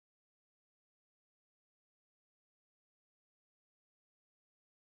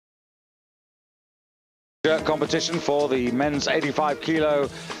Jerk competition for the men's 85 kilo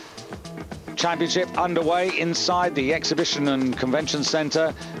championship underway inside the exhibition and convention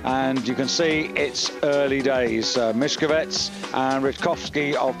center, and you can see it's early days. Miszkiewicz and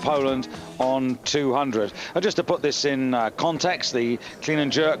Rytkowski of Poland on 200. And just to put this in context, the clean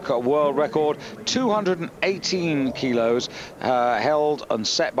and jerk world record, 218 kilos, held and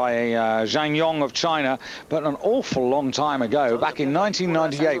set by Zhang Yong of China, but an awful long time ago, back in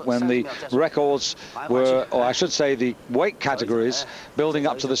 1998, when the records were, or I should say the weight categories building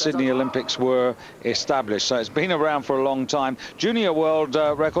up to the Sydney Olympics were established. So it's been around for a long time. Junior world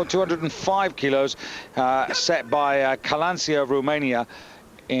record, 205 kilos, set by Calancia of Romania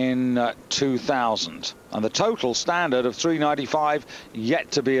in 2000, and the total standard of 395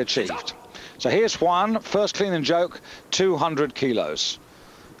 yet to be achieved. So here's Juan, first clean and jerk, 200 kilos.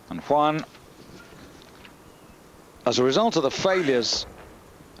 And Juan, as a result of the failures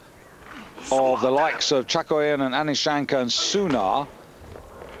of the likes of Chakoyan and Anishanka and Sunar,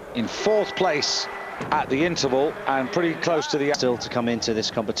 in fourth place at the interval and pretty close to the... Still to come into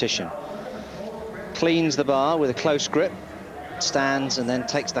this competition. Cleans the bar with a close grip, stands and then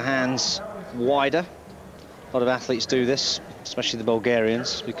takes the hands wider. A lot of athletes do this, especially the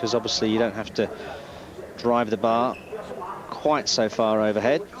Bulgarians, because obviously you don't have to drive the bar quite so far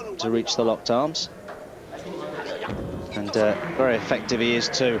overhead to reach the locked arms. And very effective he is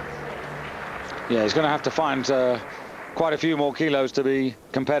too. Yeah, he's going to have to find quite a few more kilos to be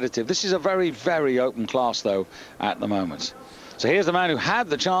competitive. This is a very, very open class, though, at the moment. So here's the man who had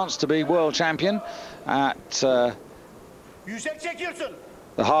the chance to be world champion at the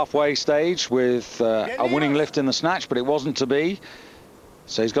halfway stage with a winning lift in the snatch, but it wasn't to be.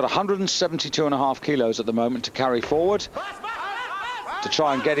 So he's got 172.5 kilos at the moment to carry forward to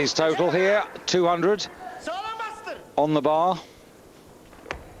try and get his total here. 200 on the bar.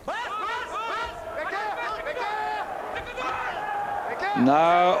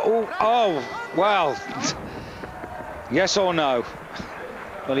 No. Oh, well. Yes or no?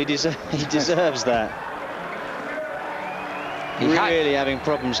 Well, he deserves that. Really having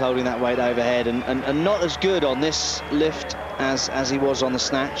problems holding that weight overhead, and not as good on this lift as he was on the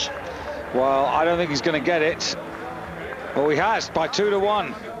snatch. Well, I don't think he's going to get it. Well, he has by 2 to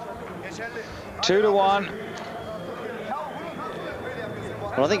 1. 2 to 1.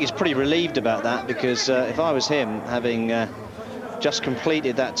 Well, I think he's pretty relieved about that, because if I was him, having just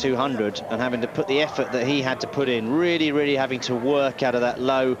completed that 200 and having to put the effort that he had to put in, really having to work out of that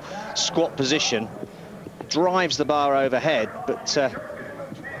low squat position, drives the bar overhead, but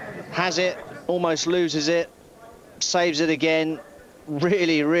has it, almost loses it, saves it again,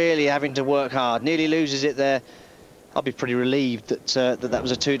 really having to work hard, nearly loses it there. I'll be pretty relieved that that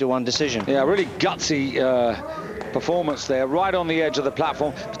was a 2 to 1 decision. Yeah, really gutsy performance there, right on the edge of the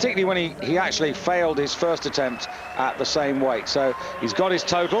platform, particularly when he actually failed his first attempt at the same weight. So he's got his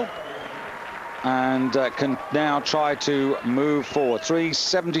total and can now try to move forward.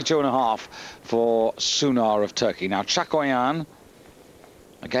 372.5 for Sunar of Turkey. Now Chakoyan,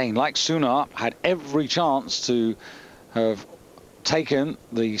 again, like Sunar, had every chance to have taken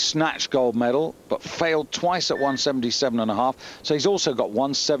the snatch gold medal, but failed twice at 177.5. So he's also got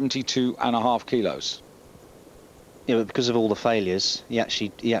 172.5 kilos. Yeah, but because of all the failures, he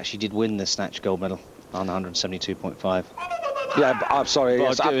actually did win the snatch gold medal on 172.5. Yeah, I'm sorry.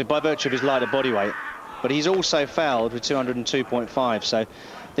 Well, yes, by virtue of his lighter body weight. But he's also fouled with 202.5, so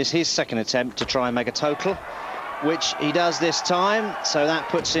this is his second attempt to try and make a total, which he does this time. So that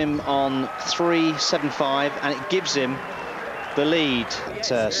puts him on 375, and it gives him the lead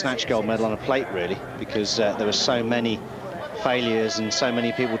at snatch gold medal on a plate, really, because there were so many failures and so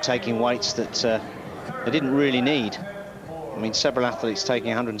many people taking weights that they didn't really need. I mean, several athletes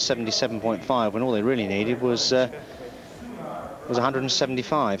taking 177.5 when all they really needed was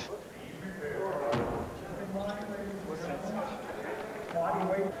 175.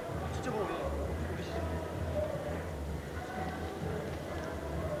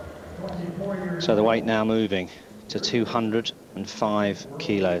 So the weight now moving to 205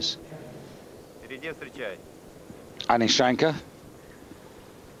 kilos. Anishanka.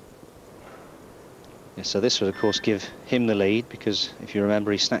 Yeah, so this would, of course, give him the lead, because if you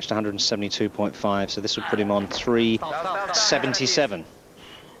remember, he snatched 172.5, so this would put him on 377.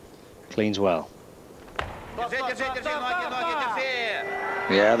 Cleans well.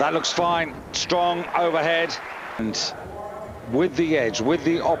 Yeah, that looks fine. Strong overhead and with the edge, with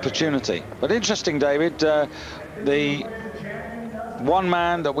the opportunity. But interesting, David, the one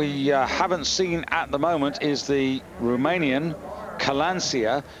man that we haven't seen at the moment is the Romanian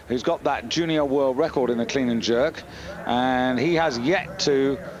Calancia, who's got that junior world record in the clean and jerk, and he has yet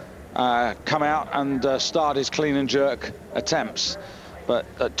to come out and start his clean and jerk attempts. But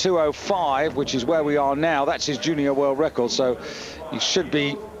at 2:05, which is where we are now, that's his junior world record, so he should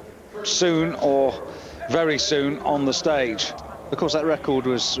be soon or very soon on the stage. Of course, that record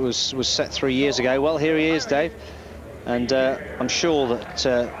was set 3 years ago. Well, here he is, Dave, and I'm sure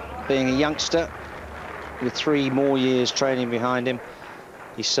that being a youngster with 3 more years training behind him,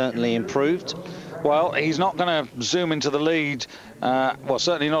 he's certainly improved. Well, he's not going to zoom into the lead, well,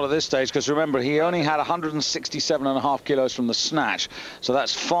 certainly not at this stage, because remember, he only had 167.5 kilos from the snatch, so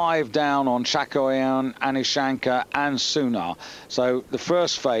that's 5 down on Chakoyan, Anishanka and Sunar. So the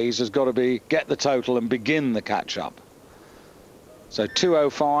first phase has got to be get the total and begin the catch-up. So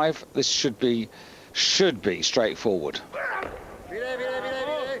 2:05, this should be straightforward.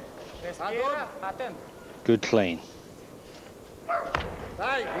 Good clean.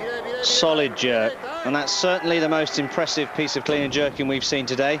 Solid jerk, and that's certainly the most impressive piece of clean and jerking we've seen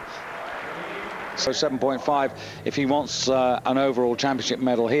today. So 7.5 if he wants an overall championship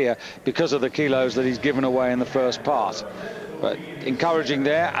medal here, because of the kilos that he's given away in the first part. But encouraging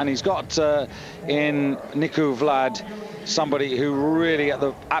there, and he's got in Niku Vlad somebody who really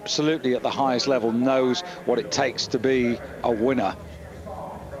absolutely at the highest level knows what it takes to be a winner.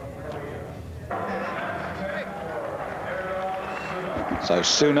 So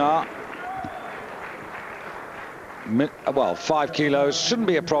Sunar, well, 5 kilos shouldn't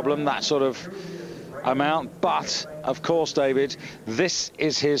be a problem, that sort of amount, but of course, David, this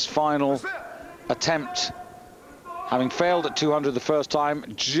is his final attempt. Having failed at 200 the first time,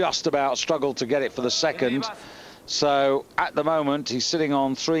 just about struggled to get it for the second. So at the moment he's sitting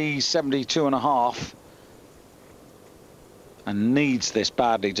on 372.5 and needs this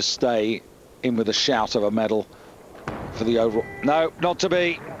badly to stay in with a shout of a medal for the overall. No, not to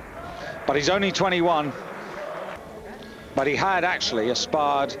be, but he's only 21. But he had actually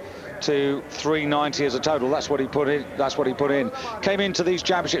aspired to 390 as a total. That's what he put in. That's what he put in. Came into these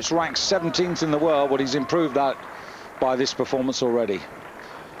championships ranked 17th in the world, but he's improved that by this performance already.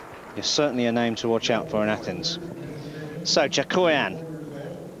 He's certainly a name to watch out for in Athens. So Chakoyan,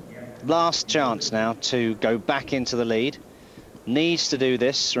 last chance now to go back into the lead. Needs to do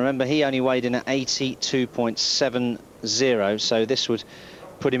this. Remember, he only weighed in at 82.70, so this would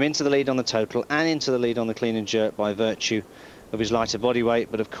put him into the lead on the total and into the lead on the clean and jerk by virtue of his lighter body weight.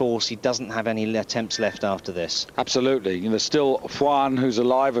 But of course, he doesn't have any attempts left after this. Absolutely. You know, there's still Huan, who's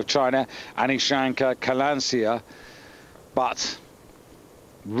alive, of China, Anishanka, Kalancia, but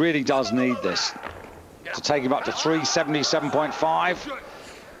really does need this to take him up to 377.5.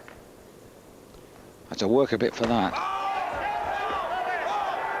 Had to work a bit for that.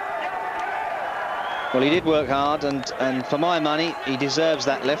 Well, he did work hard, and for my money, he deserves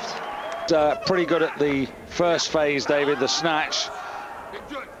that lift. Pretty good at the first phase, David, the snatch.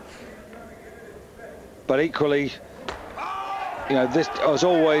 But equally, you know, this has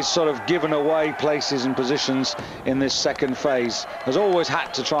always sort of given away places and positions in this second phase. Has always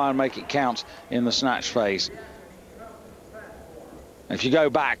had to try and make it count in the snatch phase. If you go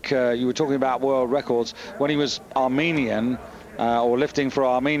back, you were talking about world records. When he was Armenian, or lifting for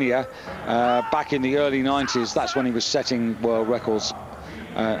Armenia, back in the early 90s, that's when he was setting world records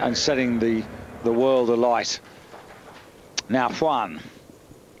and setting the world alight. Now, Juan.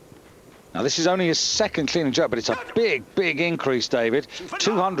 Now, this is only his second clean and jerk, but it's a big, big increase, David.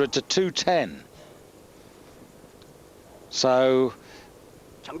 200 to 210. So,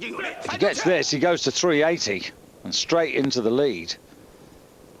 if he gets this, he goes to 380 and straight into the lead.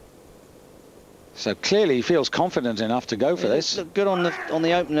 So clearly he feels confident enough to go for this. Looked good on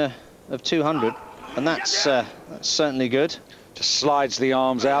the opener of 200, and that's certainly good. Just slides the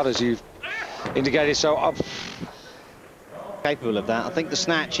arms out as you've indicated. So capable of that. I think the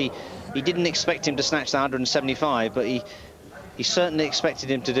snatch, he didn't expect him to snatch the 175, but he certainly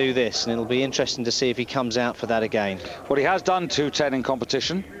expected him to do this, and it'll be interesting to see if he comes out for that again. Well, he has done 210 in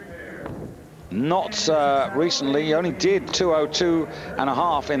competition. Not recently. He only did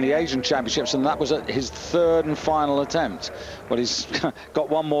 202.5 in the Asian Championships, and that was his third and final attempt. Well, he's got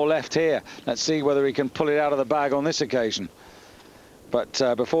one more left here. Let's see whether he can pull it out of the bag on this occasion. But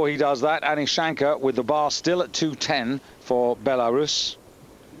before he does that, Anishanka with the bar still at 210 for Belarus.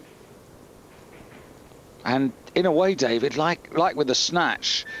 And in a way, David, like with the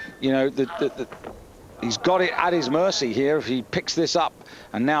snatch, you know, he's got it at his mercy here if he picks this up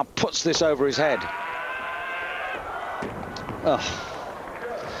and now puts this over his head.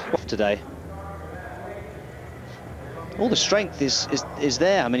 Today, all the strength is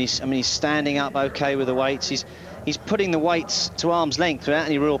there. I mean, he's standing up okay with the weights. He's putting the weights to arm's length without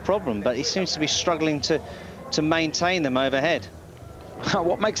any real problem, but he seems to be struggling to maintain them overhead.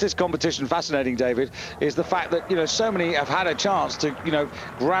 What makes this competition fascinating, David, is the fact that, you know, so many have had a chance to, you know,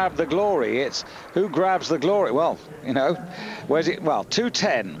 grab the glory. It's who grabs the glory? Well, you know, where's it? Well,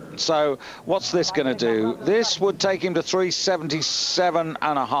 2:10. So what's this going to do? This would take him to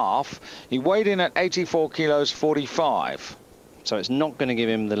 377.5. He weighed in at 84 kilos 45. So it's not going to give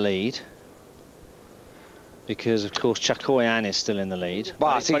him the lead, because of course Chakoyan is still in the lead,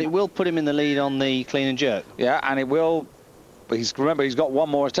 but it will put him in the lead on the clean and jerk. Yeah, and it will. Remember, he's got one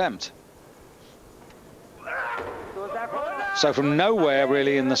more attempt. So from nowhere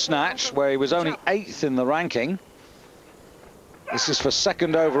really in the snatch, where he was only 8th in the ranking, this is for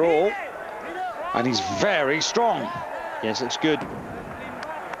 2nd overall, and he's very strong. Yes, it's good.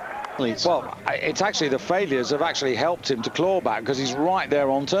 Well, it's actually the failures have actually helped him to claw back, because he's right there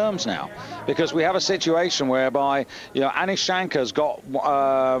on terms now. Because we have a situation whereby, you know, Anishanka's got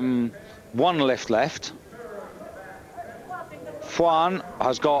one lift left. Juan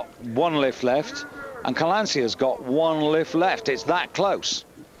has got one lift left, and Calancia's got one lift left. It's that close.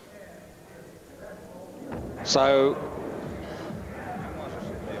 So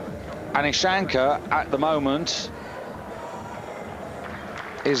Anishanka at the moment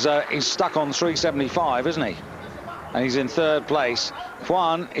is he's stuck on 375, isn't he? And he's in 3rd place.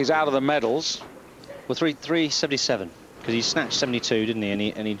 Juan is out of the medals. Well, 377, because he snatched 72, didn't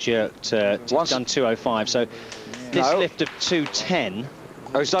he? And he jerked. He's done 205. So this lift of 210.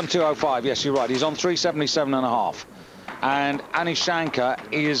 Oh, he's done 205. Yes, you're right. He's on 377.5. And Anishanka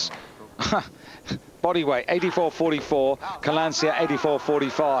is body weight 84.44. Calancia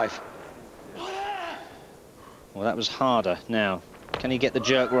 84.45. Well, that was harder. Now, can he get the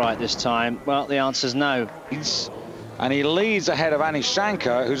jerk right this time? Well, the answer's no. And he leads ahead of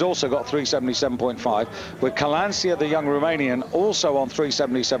Anishanka, who's also got 377.5, with Calancia, the young Romanian, also on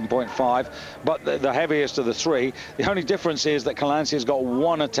 377.5, but the heaviest of the three. The only difference is that Calancia's got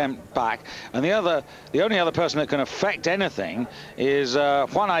one attempt back, and the only other person that can affect anything is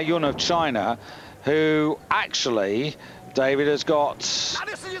Huan Ayun of China, who actually, David, has got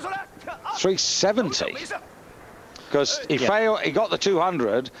 370. Because he got the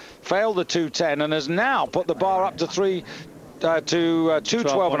 200, failed the 210, and has now put the bar up to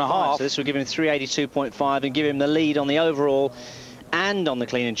 212.5. So this will give him 382.5 and give him the lead on the overall and on the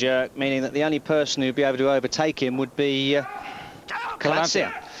clean and jerk, meaning that the only person who'd be able to overtake him would be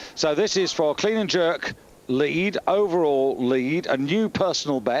Calancia. So this is for clean and jerk lead, overall lead, a new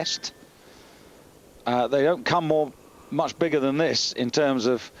personal best. They don't come much bigger than this in terms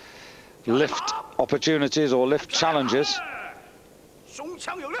of lift opportunities or lift challenges.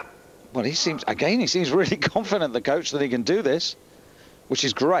 Well, he seems really confident, the coach, that he can do this, which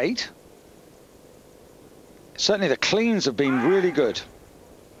is great. Certainly the cleans have been really good.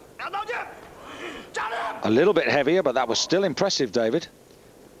 A little bit heavier, but that was still impressive, David.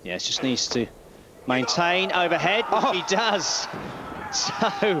 Yes, just needs to maintain overhead, which he does.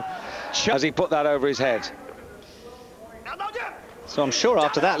 So as he put that over his head. So I'm sure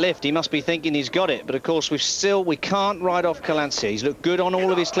after that lift he must be thinking he's got it, but of course we can't ride off Calancia. He's looked good on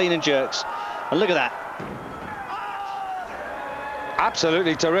all of his clean and jerks, and look at that.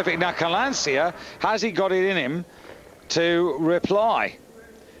 Absolutely terrific. Now Calancia, has he got it in him to reply?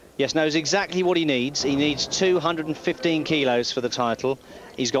 Yes, knows exactly what he needs. He needs 215 kilos for the title.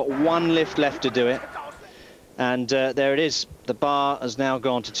 He's got one lift left to do it. And there it is. The bar has now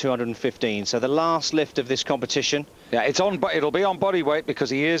gone to 215. So the last lift of this competition. Yeah, it'll be on body weight because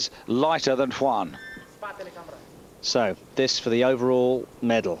he is lighter than Juan. So this for the overall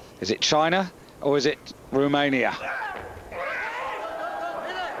medal. Is it China or is it Romania?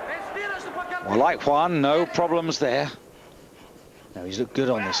 Well, like Juan, no problems there. No, he's looked good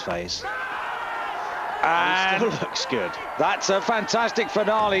on this phase. And he still looks good. That's a fantastic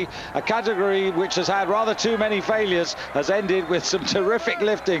finale. A category which has had rather too many failures has ended with some terrific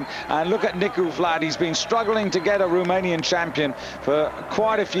lifting. And look at Nicu Vlad. He's been struggling to get a Romanian champion for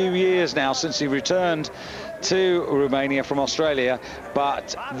quite a few years now, since he returned to Romania from Australia.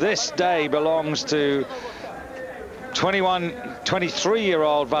 But this day belongs to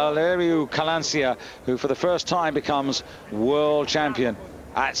 23-year-old Valeriu Calancia, who for the first time becomes world champion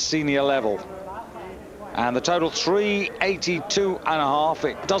at senior level. And the total 382.5.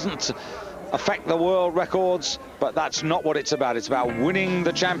 It doesn't affect the world records, but that's not what it's about. It's about winning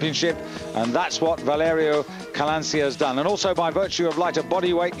the championship, and that's what Valeriu Calancia has done. And also by virtue of lighter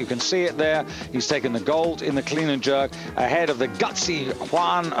body weight, you can see it there, he's taken the gold in the clean and jerk ahead of the gutsy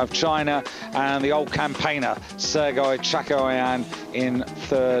Juan of China and the old campaigner Sergei Chakoyan in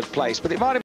 3rd place. But it might have